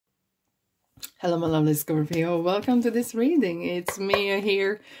Hello, my lovely Scorpio. Welcome to this reading. It's Mia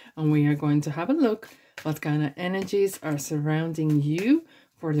here, and we are going to have a look what kind of energies are surrounding you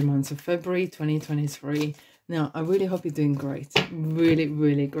for the month of February 2023. Now, I really hope you're doing great. Really,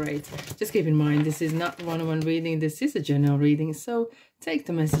 really great. Just keep in mind, this is not one-on-one reading. This is a general reading. So take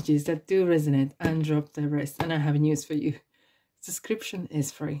the messages that do resonate and drop the rest. And I have news for you. Subscription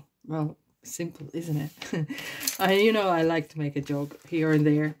is free. Well, simple, isn't it? I like to make a joke here and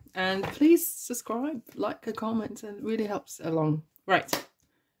there, and please subscribe, like, a comment, and it really helps along. Right,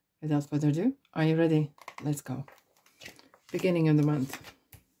 without further ado, are you ready? Let's go. Beginning of the month,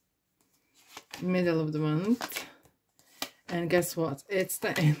 middle of the month, and guess what, it's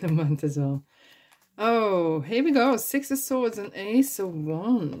the end of the month as well. Oh, here we go. Six of Swords and Ace of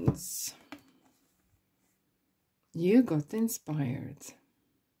Wands. You got inspired.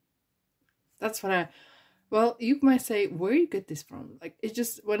 That's what well, you might say, where you get this from? Like, it's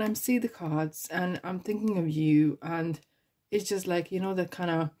just when I see the cards and I'm thinking of you, and it's just like, that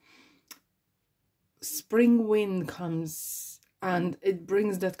kind of spring wind comes and it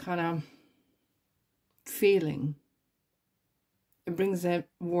brings that kind of feeling. It brings that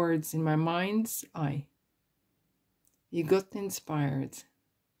words in my mind's eye. You got inspired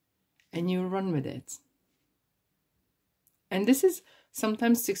and you run with it. And this is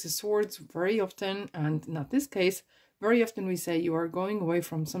sometimes Six of Swords, very often, and not this case, very often we say you are going away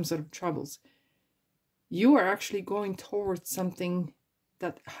from some sort of troubles. You are actually going towards something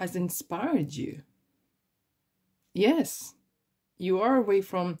that has inspired you. Yes, you are away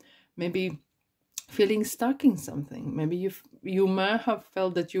from maybe feeling stuck in something. Maybe you may have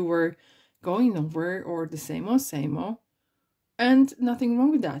felt that you were going nowhere or the same old, and nothing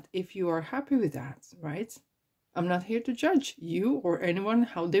wrong with that if you are happy with that, right? I'm not here to judge you or anyone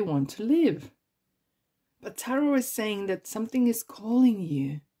how they want to live. But Tarot is saying that something is calling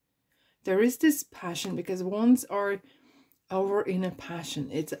you. There is this passion, because wands are our inner passion.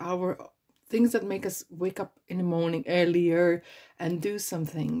 It's our things that make us wake up in the morning earlier and do some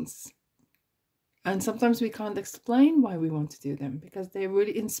things. And sometimes we can't explain why we want to do them, because they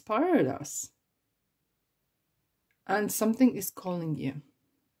really inspired us. And something is calling you.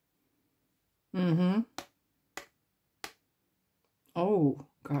 Oh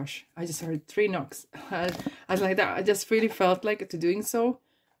gosh, I just heard 3 knocks. I was like that. I just really felt like to doing so.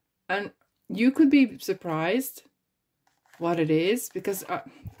 And you could be surprised what it is, because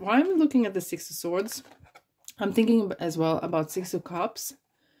while I'm looking at the Six of Swords, I'm thinking as well about Six of Cups.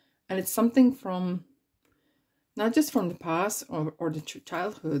 And it's something from, not just from the past or the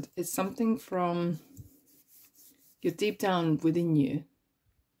childhood, it's something from your deep down within you.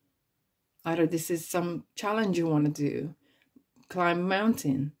 Either this is some challenge you want to do. Climb a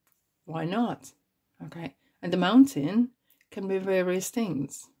mountain, why not? Okay, and the mountain can be various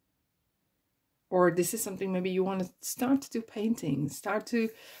things. Or this is something maybe you want to start to do painting,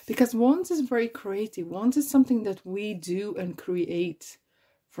 because wands is very creative. Wands is something that we do and create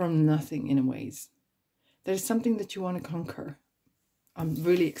from nothing in a ways. There's something that you want to conquer. I'm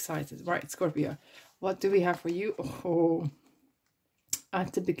really excited. Right, Scorpio, what do we have for you? Oh,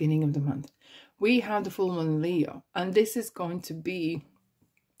 at the beginning of the month, we have the full moon Leo, and this is going to be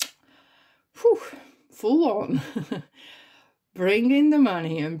full on. Bring in the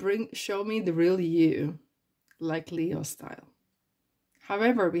money and show me the real you, like Leo style.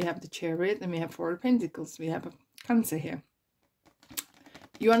 However, we have the Chariot and we have 4 of Pentacles. We have a Cancer here.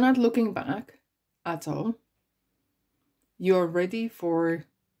 You are not looking back at all. You're ready for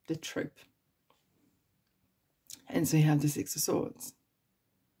the trip. And so you have the Six of Swords.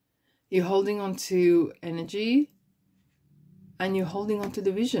 You're holding on to energy, and you're holding on to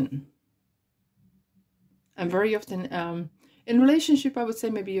the vision. And very often, in relationship, I would say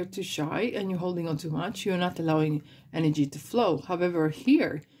maybe you're too shy and you're holding on too much. You're not allowing energy to flow. However,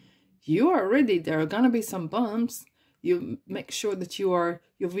 here, you are ready. There are going to be some bumps. You make sure that your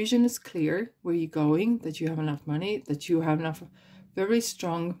vision is clear, where you're going, that you have enough money, that you have enough very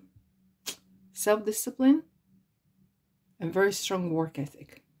strong self-discipline and very strong work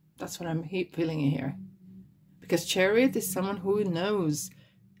ethic. That's what I'm feeling here. Because Chariot is someone who knows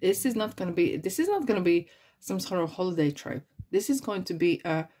this is not going to be some sort of holiday trip. This is going to be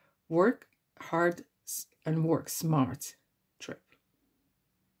a work hard and work smart trip.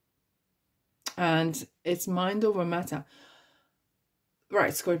 And it's mind over matter.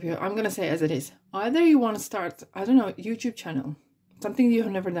 Right, Scorpio, I'm going to say as it is. Either you want to start, I don't know, YouTube channel. Something you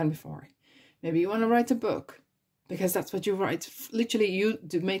have never done before. Maybe you want to write a book. Because that's what you write. Literally, you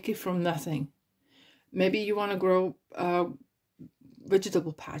do make it from nothing. Maybe you want to grow a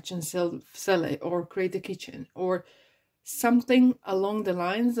vegetable patch and sell it, or create a kitchen, or something along the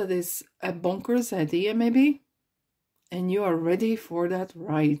lines that is a bonkers idea maybe, and you are ready for that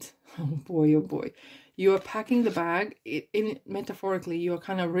ride. Oh boy, oh boy. You are packing the bag. In metaphorically, you are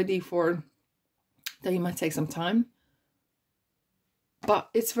kind of ready for that. You might take some time, but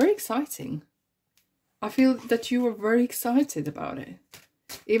it's very exciting. I feel that you are very excited about it.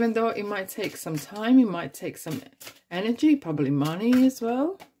 Even though it might take some time, it might take some energy, probably money as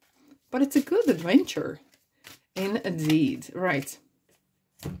well. But it's a good adventure, indeed. Right.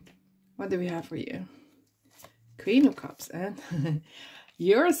 What do we have for you? Queen of Cups and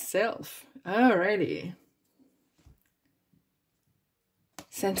yourself. Alrighty.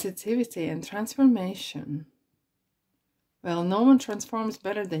 Sensitivity and transformation. Well, no one transforms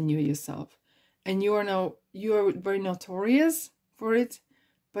better than you yourself. And you are very notorious for it,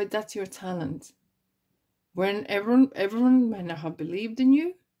 but that's your talent. When everyone might not have believed in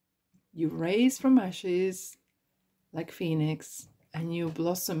you, you rise from ashes like phoenix and you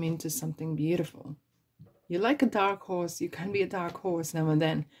blossom into something beautiful. You're like a dark horse. You can be a dark horse now and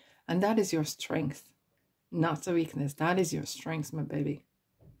then. And that is your strength, not a weakness. That is your strength, my baby.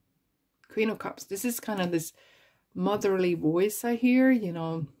 Queen of Cups. This is kind of this motherly voice I hear, you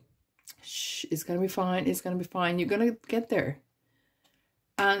know. Shh, it's going to be fine. It's going to be fine. You're going to get there.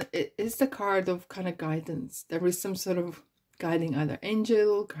 And it is the card of kind of guidance. There is some sort of guiding, either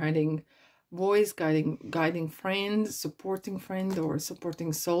angel, guiding voice, guiding friend, supporting friend, or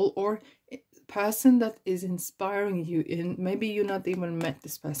supporting soul, or person that is inspiring you. In maybe you not even met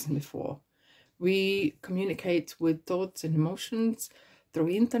this person before. We communicate with thoughts and emotions through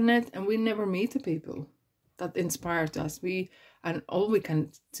internet, and we never meet the people that inspired us. And all we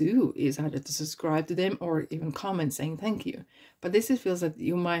can do is either to subscribe to them or even comment saying thank you. But this feels that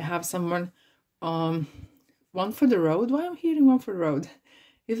you might have someone, one for the road. Why I'm hearing one for the road?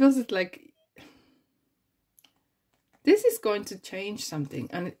 It feels like this is going to change something,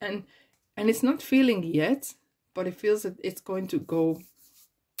 and it's not feeling yet, but it feels that it's going to go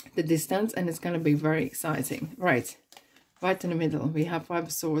the distance, and it's going to be very exciting. Right in the middle, we have 5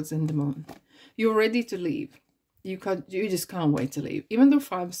 of Swords and the Moon. You're ready to leave. You just can't wait to leave. Even though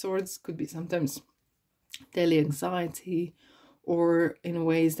 5 of Swords could be sometimes daily anxiety, or in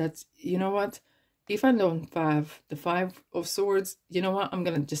ways that, you know what, if I don't have the 5 of Swords, you know what, I'm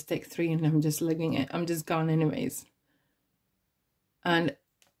gonna just take 3 and I'm just legging it. I'm just gone anyways. And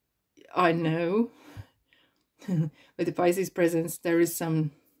I know with the Pisces presence, there is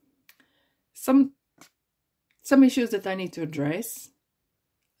some issues that I need to address.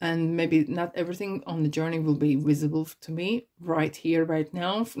 And maybe not everything on the journey will be visible to me right here, right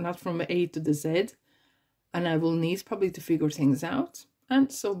now, not from A to the Z. And I will need probably to figure things out,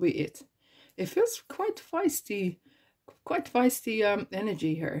 and so be it. It feels quite feisty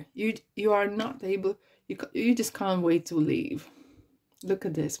energy here. You are not able, you just can't wait to leave. Look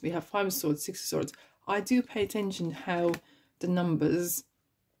at this. We have 5 of Swords, 6 of Swords. I do pay attention how the numbers,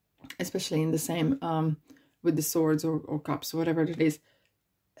 especially in the same, with the swords or cups, whatever it is,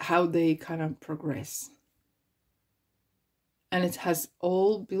 how they kind of progress. And it has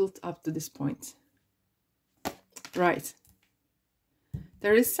all built up to this point. Right.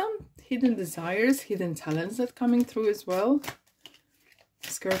 There is some hidden desires, hidden talents that coming through as well.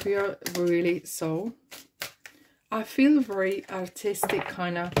 Scorpio, really so. I feel very artistic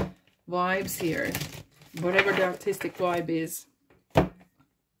kind of vibes here. Whatever the artistic vibe is.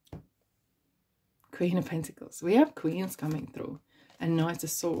 Queen of Pentacles. We have Queens coming through. And Knight of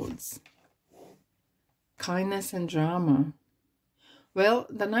Swords. Kindness and drama. Well,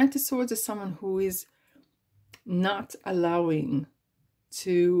 the Knight of Swords is someone who is not allowing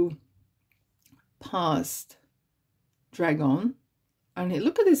to past drag on. And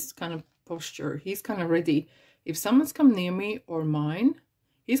look at this kind of posture. He's kind of ready. If someone's come near me or mine,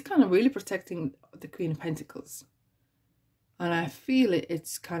 he's kind of really protecting the Queen of Pentacles. And I feel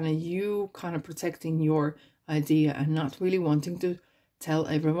it's kind of you kind of protecting your idea and not really wanting to tell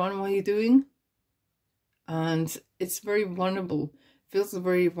everyone what you're doing. And it's very vulnerable. Feels a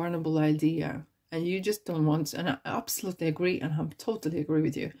very vulnerable idea. And you just don't want, and I absolutely agree, and I totally agree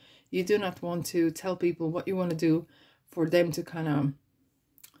with you. You do not want to tell people what you want to do for them to kind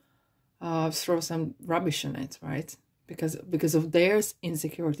of throw some rubbish on it, right? Because of their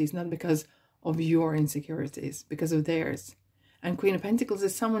insecurities, not because of your insecurities, because of theirs. And Queen of Pentacles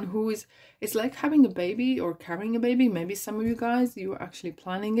is someone who is, it's like having a baby or carrying a baby. Maybe some of you guys, you're actually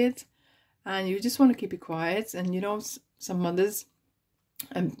planning it and you just want to keep it quiet. And you know, some mothers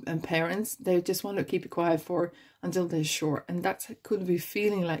and parents, they just want to keep it quiet for until they're sure. And that could be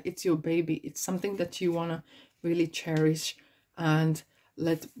feeling like it's your baby. It's something that you want to really cherish and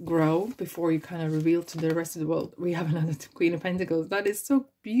let grow before you kind of reveal to the rest of the world. We have another Queen of Pentacles. That is so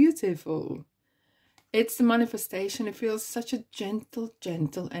beautiful. It's the manifestation. It feels such a gentle,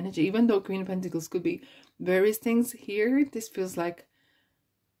 gentle energy. Even though Queen of Pentacles could be various things here, this feels like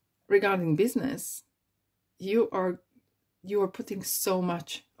regarding business, you are putting so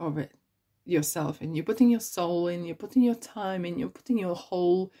much of it yourself in. You're putting your soul in, you're putting your time in, you're putting your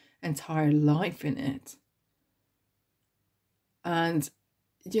whole entire life in it. And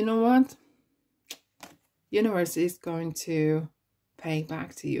you know what? Universe is going to pay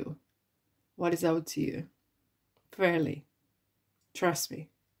back to you what is owed to you fairly. Trust me.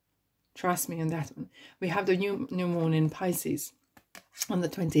 Trust me on that one. We have the new moon in Pisces on the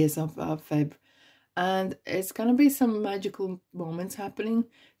 20th of Feb. And it's going to be some magical moments happening.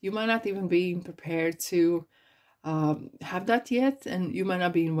 You might not even be prepared to have that yet. And you might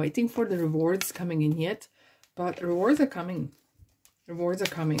not be waiting for the rewards coming in yet. But rewards are coming. Rewards are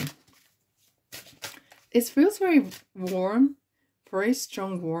coming. It feels very warm. Very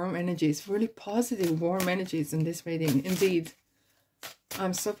strong, warm energies. Really positive, warm energies in this reading. Indeed.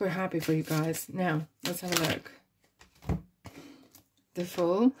 I'm super happy for you guys. Now, let's have a look. The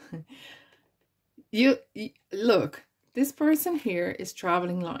Fool. You look, this person here is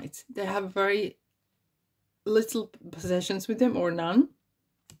traveling light. They have very little possessions with them or none.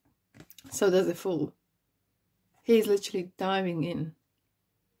 So does the Fool. He's literally diving in.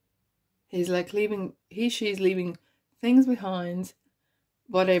 He's like leaving, she's leaving things behind.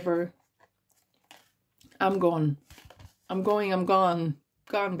 Whatever. I'm gone. I'm gone.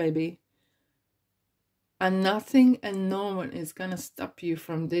 Gone, baby. And nothing and no one is gonna stop you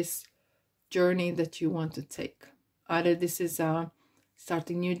from this journey that you want to take. Either this is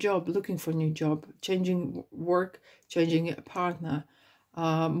starting a new job, looking for a new job, changing work, changing a partner,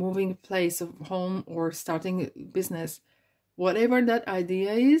 moving place of home, or starting a business. Whatever that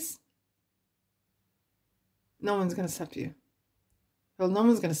idea is, no one's gonna stop you. Well, no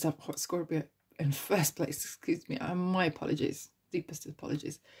one's gonna stop Scorpio in first place. Excuse me. My apologies. Deepest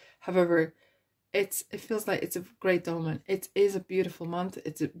apologies. However, it feels like it's a great omen. It is a beautiful month.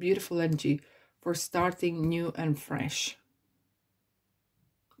 It's a beautiful energy for starting new and fresh.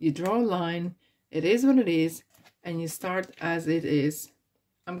 You draw a line. It is what it is. And you start as it is.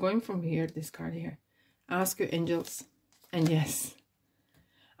 I'm going from here, this card here. Ask your angels. And yes,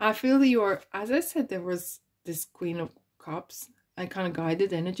 I feel that you are, as I said, there was this Queen of Cups and kind of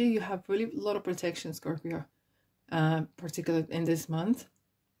guided energy. You have really a lot of protection, Scorpio, particularly in this month.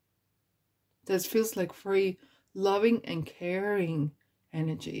 This feels like very loving and caring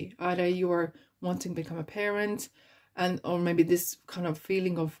energy. Either you are wanting to become a parent, or maybe this kind of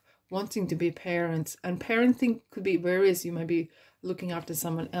feeling of wanting to be a parent. And parenting could be various. You might be looking after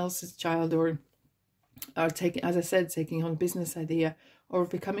someone else's child, or taking, as I said, taking on a business idea, or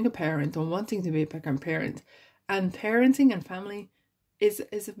becoming a parent, or wanting to be a parent. And parenting and family is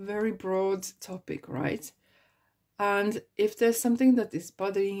a very broad topic, right? And if there's something that is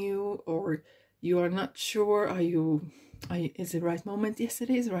bothering you, or you are not sure, is it the right moment? Yes, it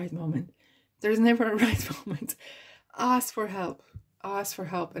is the right moment. There's never a right moment. Ask for help. Ask for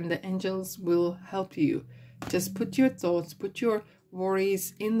help, and the angels will help you. Just put your thoughts, put your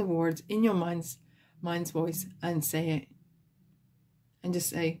worries in the words, in your mind's voice, and say it. And just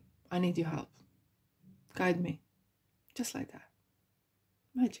say, I need your help. Guide me. Just like that.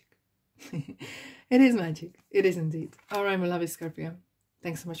 Magic. It is magic. It is indeed. All right, my lovely Scorpio.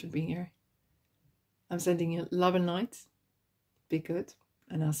 Thanks so much for being here. I'm sending you love and light. Be good.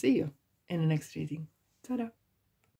 And I'll see you in the next reading. Ta-da.